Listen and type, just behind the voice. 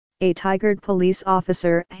A Tigard police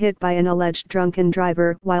officer hit by an alleged drunken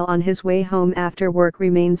driver while on his way home after work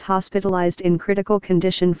remains hospitalized in critical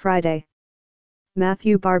condition Friday.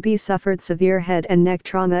 Matthew Barbie suffered severe head and neck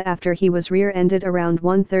trauma after he was rear-ended around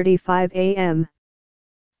 1:35 a.m.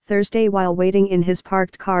 Thursday while waiting in his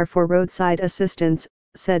parked car for roadside assistance,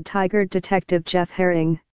 said Tigard Detective Jeff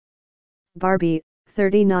Herring. Barbie,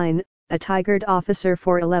 39, a Tigard officer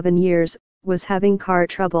for 11 years, was having car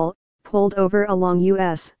trouble, pulled over along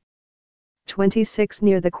U.S. 26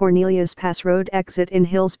 near the Cornelius Pass Road exit in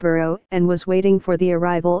Hillsborough and was waiting for the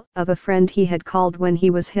arrival of a friend he had called when he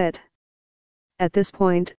was hit. At this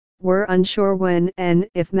point, we're unsure when and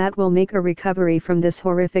if Matt will make a recovery from this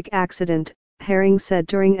horrific accident, Herring said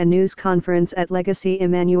during a news conference at Legacy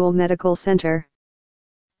Emmanuel Medical Center.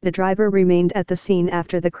 The driver remained at the scene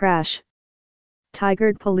after the crash.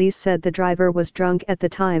 Tigard police said the driver was drunk at the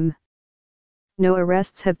time. No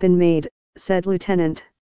arrests have been made, said Lieutenant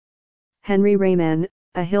Henry Rayman,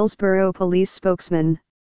 a Hillsborough police spokesman.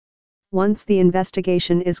 Once the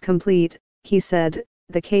investigation is complete, he said,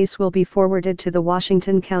 the case will be forwarded to the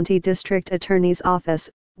Washington County District Attorney's Office,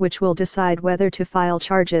 which will decide whether to file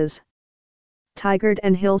charges. Tigard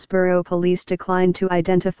and Hillsborough police declined to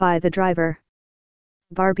identify the driver.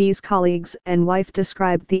 Barbie's colleagues and wife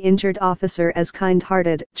described the injured officer as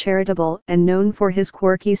kind-hearted, charitable, and known for his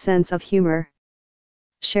quirky sense of humor.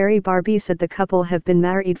 Sherry Barbie said the couple have been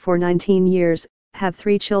married for 19 years, have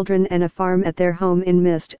 3 children and a farm at their home in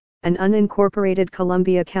Mist, an unincorporated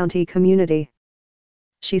Columbia County community.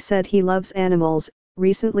 She said he loves animals,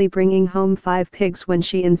 recently bringing home 5 pigs when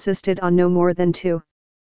she insisted on no more than 2.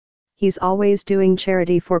 He's always doing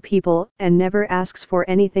charity for people and never asks for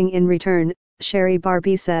anything in return, Sherry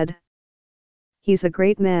Barbie said. He's a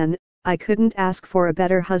great man, I couldn't ask for a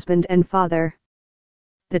better husband and father.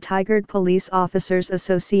 The Tigard Police Officers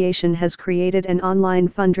Association has created an online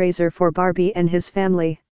fundraiser for Barbie and his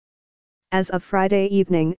family. As of Friday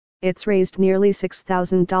evening, it's raised nearly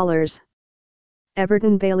 $6,000.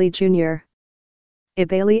 Everton Bailey Jr. A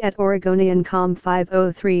Bailey at Oregonian Com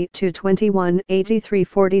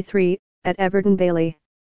 503-221-8343, at Everton Bailey.